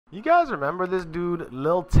You guys remember this dude,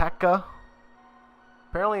 Lil Tecca?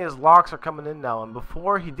 Apparently his locks are coming in now, and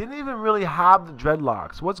before he didn't even really have the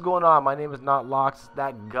dreadlocks. What's going on? My name is Knotlocks,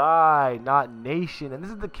 that guy, not Nation, and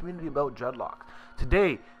this is the community about dreadlocks.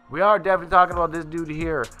 Today, we are definitely talking about this dude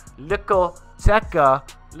here, Lil Tecca.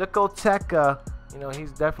 Lil Tecca, you know,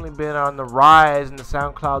 he's definitely been on the rise in the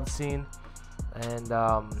SoundCloud scene,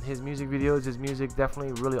 and his music videos, his music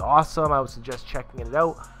definitely really awesome. I would suggest checking it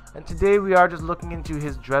out. And today we are just looking into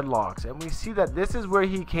his dreadlocks, and we see that this is where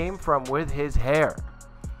he came from with his hair.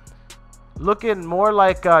 Looking more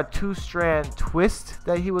like a two-strand twist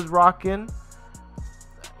that he was rocking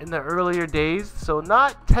in the earlier days. So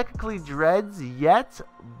not technically dreads yet,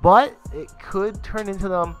 but it could turn into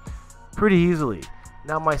them pretty easily.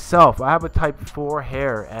 Now myself, I have a type 4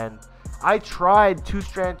 hair, and I tried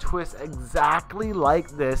two-strand twists exactly like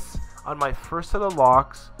this on my first set of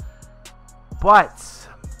locks, but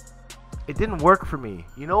it didn't work for me.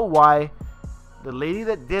 You know why? The lady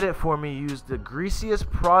that did it for me used the greasiest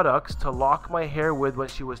products to lock my hair with when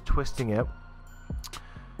she was twisting it.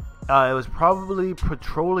 It was probably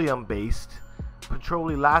petroleum based,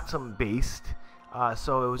 petrolatum based.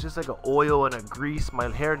 So it was just like an oil and a grease. My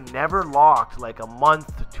hair never locked like a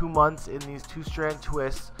month, 2 months in these two-strand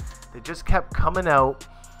twists. They just kept coming out.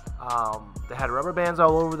 They had rubber bands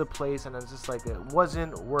all over the place, and it's just like it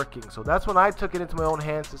wasn't working. So that's when I took it into my own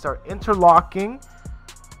hands to start interlocking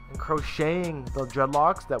and crocheting the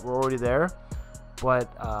dreadlocks that were already there.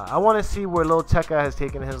 But I want to see where Lil Tecca has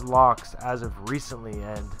taken his locks as of recently,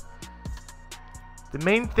 and the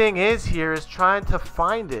main thing is trying to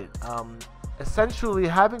find it. Essentially,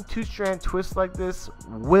 having two-strand twists like this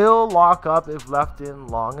will lock up if left in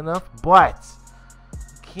long enough, but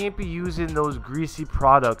can't be using those greasy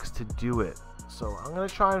products to do it. So I'm gonna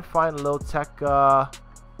try and find Lil Tecca.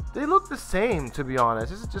 They look the same, to be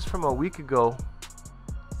honest. This is just from a week ago,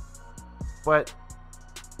 but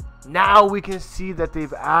now we can see that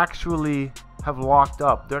they've actually have locked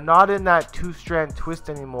up. They're not in that two-strand twist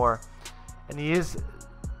anymore, and he is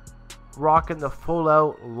rocking the full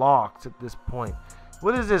out locks at this point.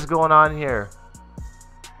 What is this going on here?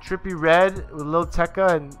 Trippy Red with Lil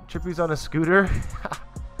Tecca, and Trippy's on a scooter.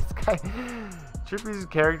 Trippy's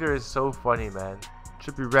character is so funny, man.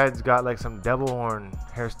 Trippy Red's got like some devil horn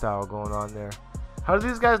hairstyle going on there. How do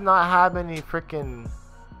these guys not have any freaking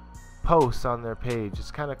posts on their page?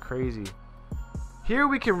 It's kind of crazy. Here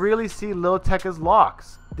we can really see Lil Tecca's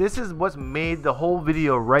locks. This is what's made the whole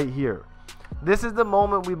video right here. This is the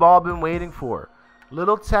moment we've all been waiting for.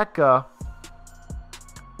 Lil Tecca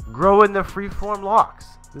growing the freeform locks.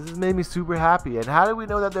 This has made me super happy. And how do we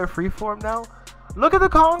know that they're freeform now? Look at the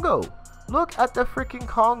Congo. Look at the freaking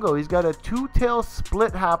Congo. He's got a two-tail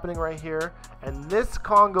split happening right here, and this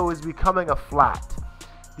Congo is becoming a flat.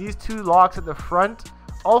 These two locks at the front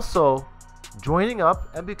also joining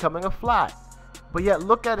up and becoming a flat. But yet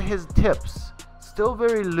look at his tips. Still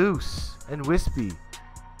very loose and wispy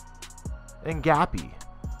and gappy.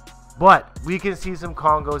 But we can see some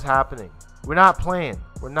Congos happening. We're not playing.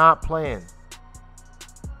 We're not playing.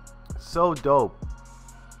 So dope.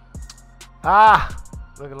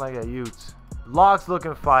 Looking like a Utes. Locks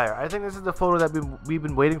looking fire. I think this is the photo that we've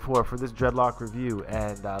been waiting for this dreadlock review.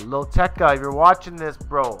 And Lil Tecca, if you're watching this,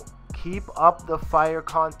 bro, keep up the fire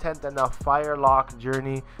content and the fire lock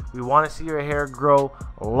journey. We want to see your hair grow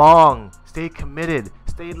long. Stay committed.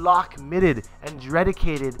 Stay lock committed and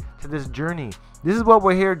dedicated to this journey. This is what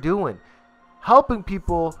we're here doing. Helping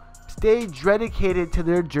people stay dedicated to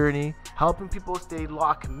their journey. Helping people stay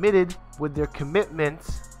lock committed with their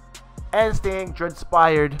commitments. And staying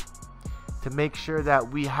dread-inspired to make sure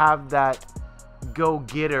that we have that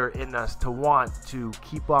go-getter in us to want to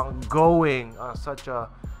keep on going on such a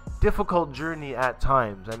difficult journey at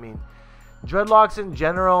times. I mean, dreadlocks in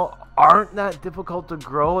general aren't that difficult to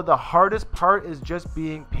grow. The hardest part is just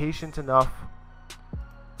being patient enough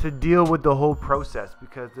to deal with the whole process,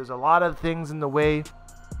 because there's a lot of things in the way,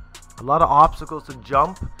 a lot of obstacles to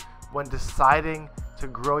jump when deciding to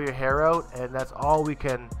grow your hair out, and that's all we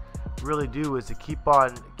can really do is to keep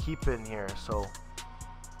on keeping here. So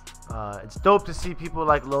it's dope to see people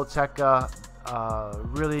like Lil Tecca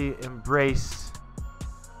really embrace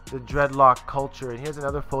the dreadlock culture. And here's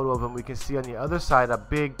another photo of him. We can see on the other side a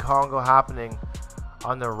big Congo happening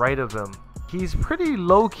on the right of him. He's pretty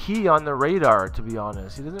low-key on the radar, to be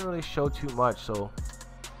honest. He doesn't really show too much. So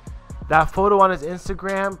that photo on his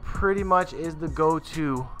Instagram pretty much is the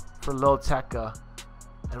go-to for Lil Tecca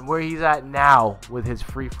and where he's at now with his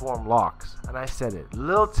freeform locks. And I said it,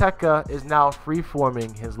 Lil Tecca is now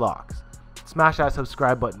freeforming his locks. Smash that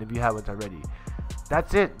subscribe button if you haven't already.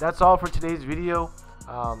 That's it. That's all for today's video.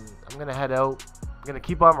 I'm gonna head out. I'm going to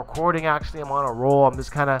keep on recording. Actually, I'm on a roll. I'm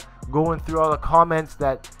just kind of going through all the comments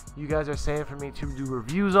that you guys are saying for me to do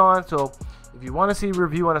reviews on. So if you want to see a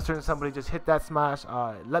review on a certain somebody, just hit that smash.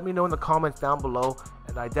 Let me know in the comments down below,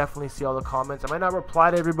 and I definitely see all the comments. I might not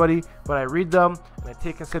reply to everybody, but I read them, and I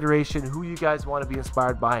take consideration who you guys want to be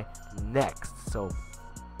inspired by next. So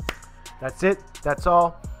that's it. That's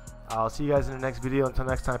all. I'll see you guys in the next video. Until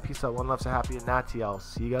next time, peace out. One love, so happy and natty. I'll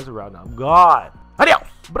see you guys around now. God. Adios.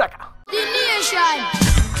 Braca. The nation.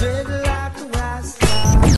 Dreadlocks.